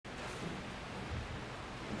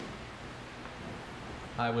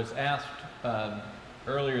I was asked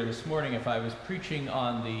earlier this morning if I was preaching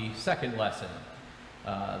on the second lesson,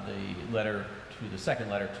 the second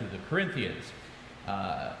letter to the Corinthians,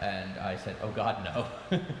 and I said, "Oh God, no."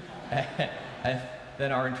 And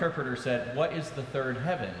then our interpreter said, "What is the third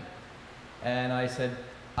heaven?" And I said,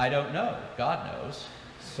 "I don't know. God knows."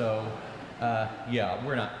 So yeah,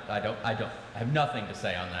 we're not. I have nothing to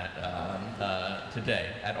say on that today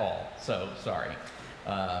at all. So sorry.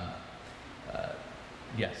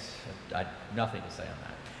 Yes, nothing to say on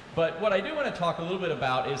that. But what I do want to talk a little bit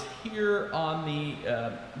about is here on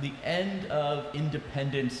the end of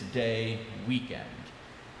Independence Day weekend.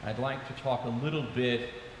 I'd like to talk a little bit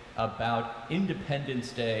about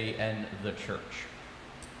Independence Day and the church.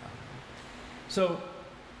 So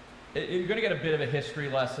you're going to get a bit of a history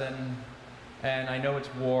lesson, and I know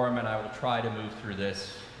it's warm, and I will try to move through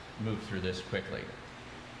this quickly.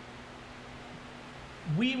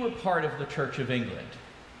 We were part of the Church of England.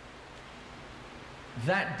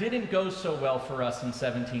 That didn't go so well for us in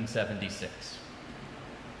 1776.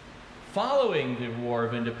 Following the War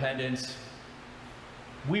of Independence,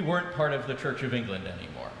 we weren't part of the Church of England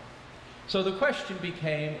anymore. So the question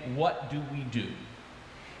became, what do we do?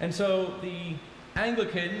 And so the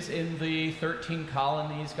Anglicans in the 13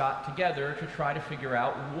 colonies got together to try to figure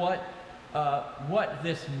out what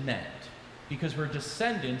this meant, because we're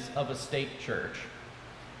descendants of a state church.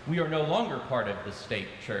 We are no longer part of the state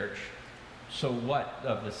church, so what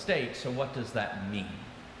does that mean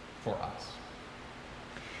for us?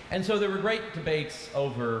 And so there were great debates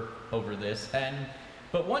over this,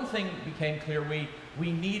 but one thing became clear: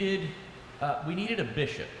 we needed a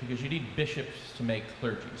bishop, because you need bishops to make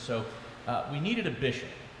clergy. So we needed a bishop.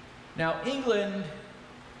 Now England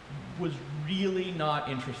was really not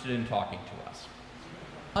interested in talking to us.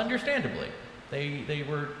 Understandably, they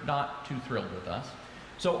were not too thrilled with us.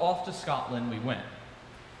 So off to Scotland we went,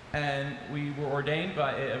 and we were ordained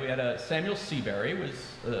by, we had a Samuel Seabury,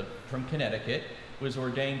 from Connecticut, was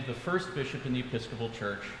ordained the first bishop in the Episcopal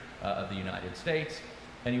Church of the United States,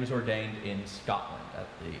 and he was ordained in Scotland at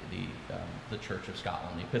the Church of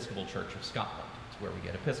Scotland, the Episcopal Church of Scotland. It's where we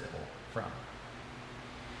get Episcopal from.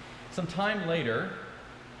 Some time later,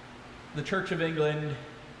 the Church of England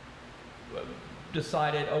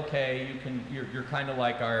decided, okay, you're kind of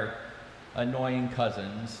like our annoying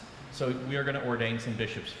cousins, so we are going to ordain some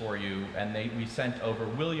bishops for you. And we sent over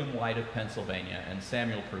William White of Pennsylvania and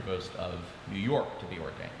Samuel Prevost of New York to be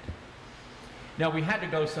ordained. Now we had to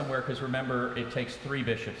go somewhere, because remember, it takes 3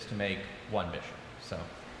 bishops to make 1 bishop. So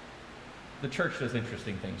the church does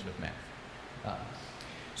interesting things with math.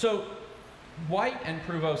 So White and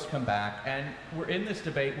Prevost come back, and we're in this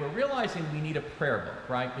debate. We're realizing we need a prayer book,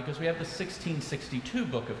 right? Because we have the 1662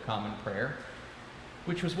 Book of Common Prayer,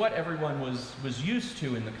 which was what everyone was used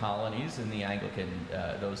to in the colonies, in the Anglican,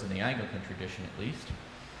 those in the Anglican tradition at least.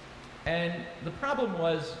 And the problem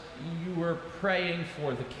was, you were praying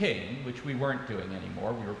for the king, which we weren't doing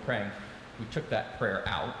anymore. We took that prayer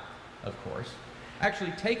out, of course.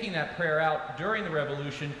 Actually, taking that prayer out during the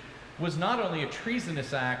Revolution was not only a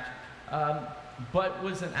treasonous act, but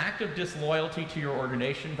was an act of disloyalty to your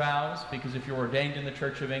ordination vows, because if you're ordained in the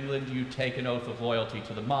Church of England, you take an oath of loyalty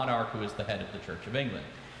to the monarch, who is the head of the Church of England.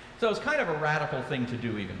 So it's kind of a radical thing to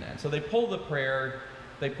do even then. So they pull the prayer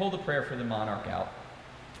for the monarch out,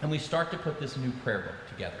 and we start to put this new prayer book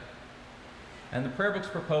together. And the prayer book's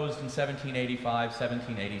proposed in 1785,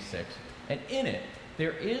 1786, and in it,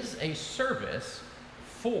 there is a service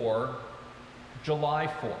for July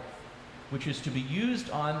 4th, which is to be used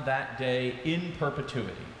on that day in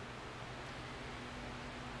perpetuity.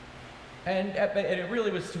 And it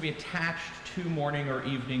really was to be attached to morning or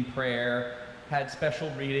evening prayer, had special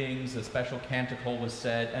readings, a special canticle was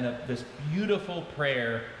said, and this beautiful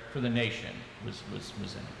prayer for the nation was in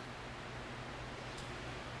it.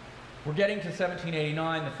 We're getting to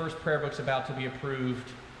 1789, the first prayer book's about to be approved,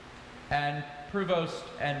 and Prevost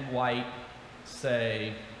and White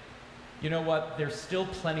say, you know what, there's still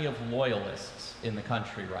plenty of loyalists in the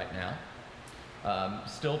country right now.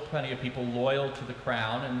 Still plenty of people loyal to the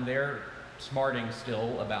crown, and they're smarting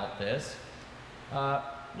still about this.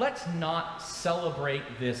 Let's not celebrate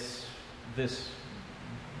this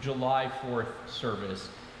July 4th service.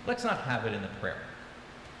 Let's not have it in the prayer.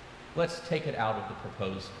 Let's take it out of the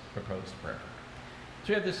proposed prayer book. So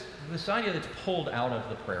we have this idea that's pulled out of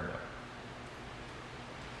the prayer book.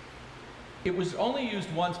 It was only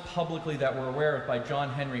used once publicly that we're aware of by John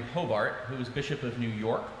Henry Hobart, who was Bishop of New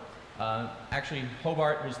York. Actually,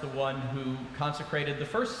 Hobart was the one who consecrated the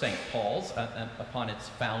first St. Paul's upon its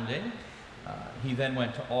founding. He then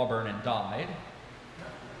went to Auburn and died.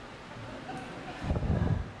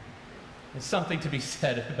 There's something to be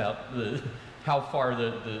said about how far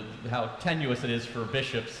how tenuous it is for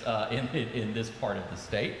bishops in this part of the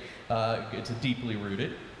state. It's deeply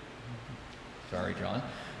rooted. Sorry, John.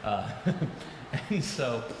 And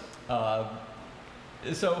so Hobart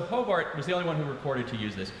was the only one who recorded to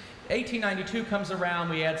use this. 1892 comes around,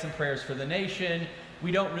 we add some prayers for the nation.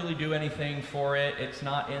 We don't really do anything for it. It's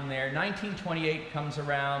not in there. 1928 comes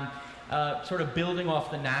around, sort of building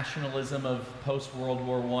off the nationalism of post-World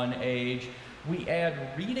War I age. We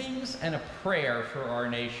add readings and a prayer for our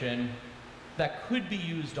nation that could be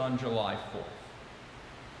used on July 4th,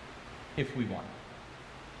 if we want.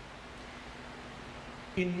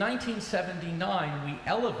 In 1979, we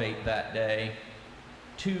elevate that day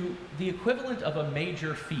to the equivalent of a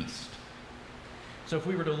major feast. So if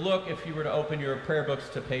you were to open your prayer books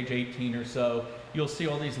to page 18 or so, you'll see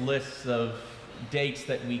all these lists of dates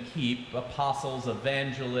that we keep: apostles,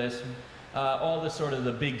 evangelists, all the sort of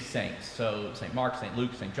the big saints. So St. Mark, St.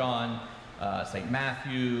 Luke, St. John, St.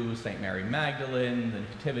 Matthew, St. Mary Magdalene, the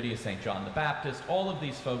Nativity of St. John the Baptist. All of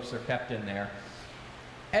these folks are kept in there.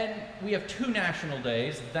 And we have two national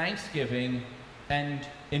days, Thanksgiving and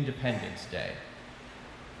Independence Day.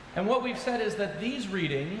 And what we've said is that these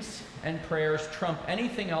readings and prayers trump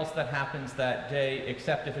anything else that happens that day,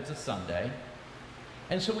 except if it's a Sunday.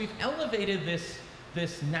 And so we've elevated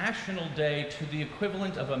this national day to the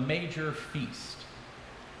equivalent of a major feast.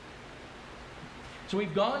 So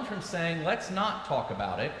we've gone from saying, let's not talk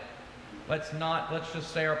about it, let's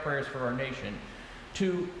just say our prayers for our nation,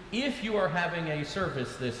 to, if you are having a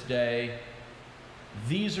service this day,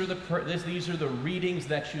 these are the readings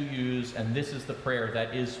that you use, and this is the prayer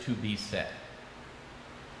that is to be said.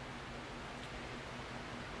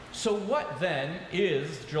 So what then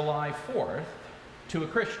is July 4th to a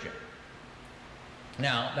Christian?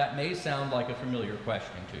 Now, that may sound like a familiar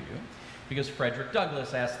question to you, because Frederick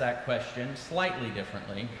Douglass asked that question slightly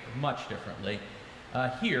differently, much differently,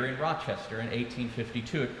 here in Rochester in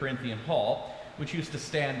 1852 at Corinthian Hall, which used to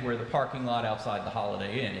stand where the parking lot outside the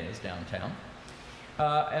Holiday Inn is downtown.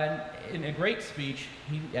 And in a great speech,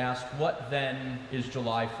 he asked, what then is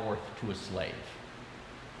July 4th to a slave?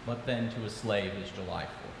 What then to a slave is July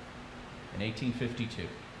 4th? In 1852,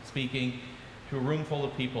 speaking to a room full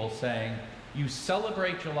of people, saying, you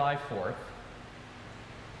celebrate July 4th.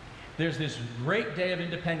 There's this great day of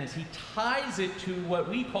independence. He ties it to what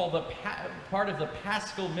we call the part of the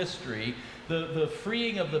Paschal mystery, the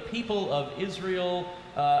freeing of the people of Israel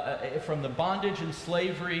from the bondage and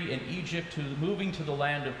slavery in Egypt to moving to the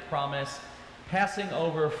land of promise, passing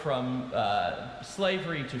over from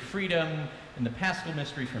slavery to freedom, and the Paschal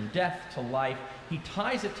mystery from death to life. He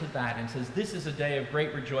ties it to that and says, this is a day of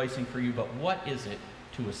great rejoicing for you, but what is it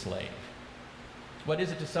to a slave? What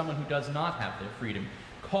is it to someone who does not have their freedom?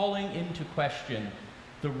 Calling into question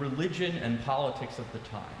the religion and politics of the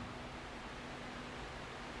time.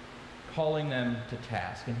 Calling them to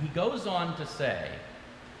task. And he goes on to say,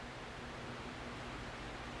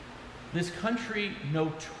 this country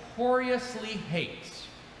notoriously hates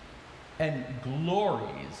and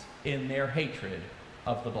glories in their hatred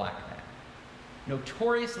of the black man.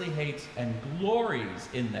 Notoriously hates and glories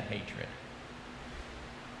in the hatred.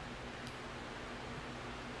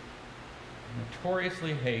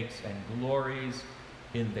 Notoriously hates and glories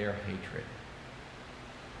in their hatred.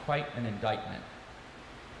 Quite an indictment.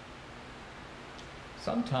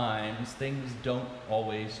 Sometimes things don't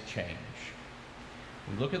always change.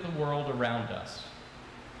 We look at the world around us,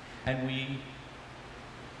 and we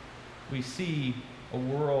see a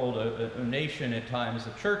world, a nation at times,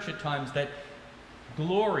 a church at times, that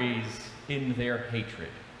glories in their hatred.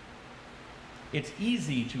 It's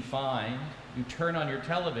easy to find. You turn on your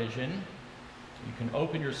television, you can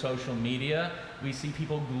open your social media, we see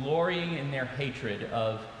people glorying in their hatred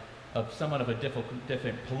of somewhat of a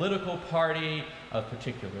different political party, of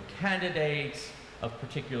particular candidates, of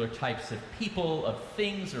particular types of people, of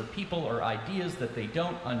things or people or ideas that they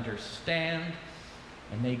don't understand,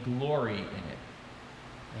 and they glory in it.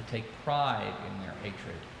 They take pride in their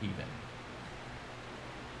hatred, even.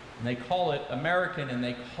 And they call it American, and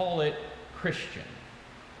they call it Christian.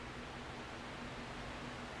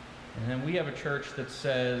 And then we have a church that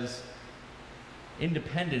says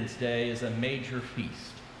Independence Day is a major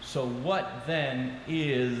feast. So what then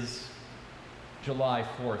is July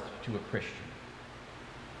 4th to a Christian?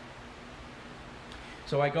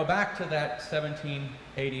 So I go back to that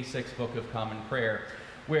 1786 Book of Common Prayer,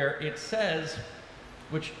 where it says,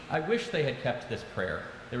 which I wish they had kept this prayer.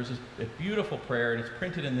 There was a beautiful prayer, and it's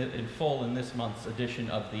printed in full in this month's edition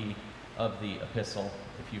of the epistle,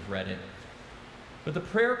 if you've read it. But the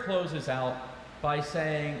prayer closes out by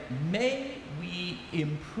saying, may we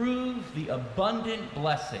improve the abundant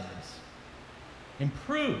blessings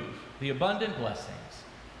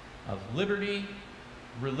of liberty,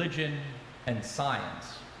 religion, and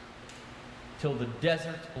science till the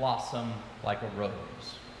desert blossom like a rose.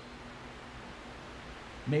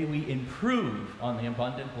 May we improve on the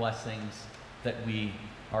abundant blessings that we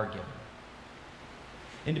are given.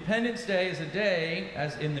 Independence Day is a day,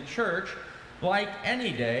 as in the church, like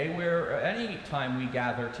any day, where any time we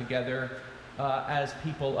gather together as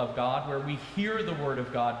people of God, where we hear the Word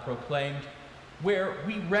of God proclaimed, where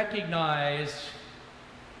we recognize,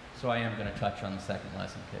 so I am going to touch on the second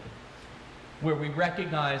lesson, Kitty, where we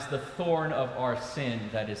recognize the thorn of our sin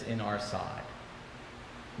that is in our side,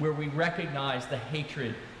 where we recognize the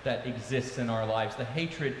hatred that exists in our lives, the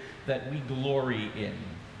hatred that we glory in,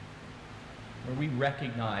 where we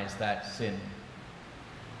recognize that sin,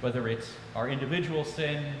 whether it's our individual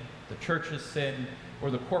sin, the church's sin, or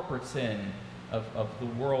the corporate sin of the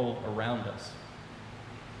world around us,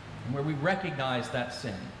 and where we recognize that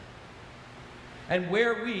sin, and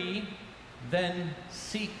where we then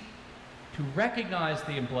seek to recognize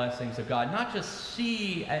the blessings of God, not just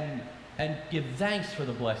see and give thanks for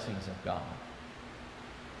the blessings of God,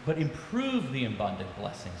 but improve the abundant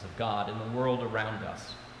blessings of God in the world around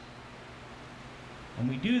us. And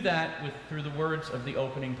we do that through the words of the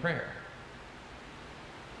opening prayer,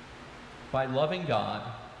 by loving God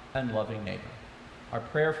and loving neighbor. Our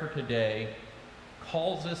prayer for today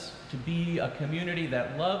calls us to be a community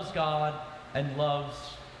that loves God and loves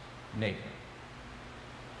neighbor,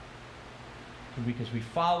 because we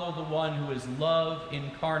follow the one who is love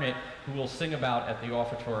incarnate, who we'll sing about at the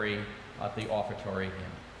offertory hymn.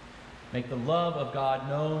 Make the love of God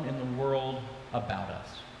known in the world about us.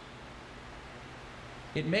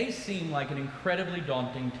 It may seem like an incredibly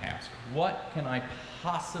daunting task. What can I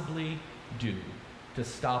possibly do to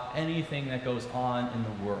stop anything that goes on in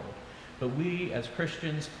the world? But we as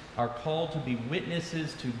Christians are called to be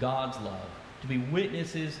witnesses to God's love, to be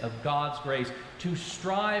witnesses of God's grace, to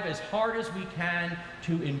strive as hard as we can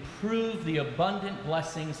to improve the abundant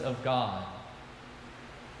blessings of God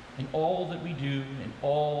in all that we do, in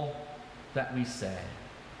all that we say,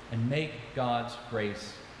 and make God's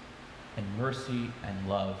grace and mercy and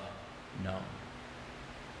love known.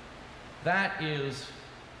 That is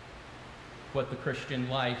what the Christian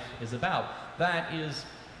life is about. That is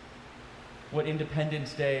what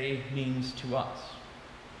Independence Day means to us.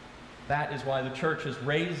 That is why the church has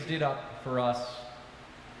raised it up for us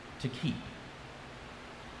to keep.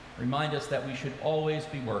 Remind us that we should always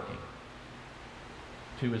be working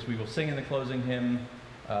to, as we will sing in the closing hymn,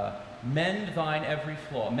 mend thine every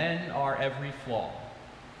flaw, mend our every flaw,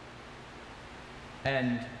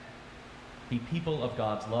 and be people of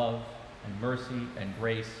God's love and mercy and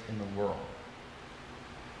grace in the world,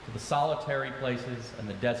 till the solitary places and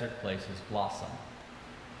the desert places blossom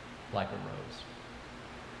like a rose.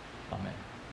 Amen.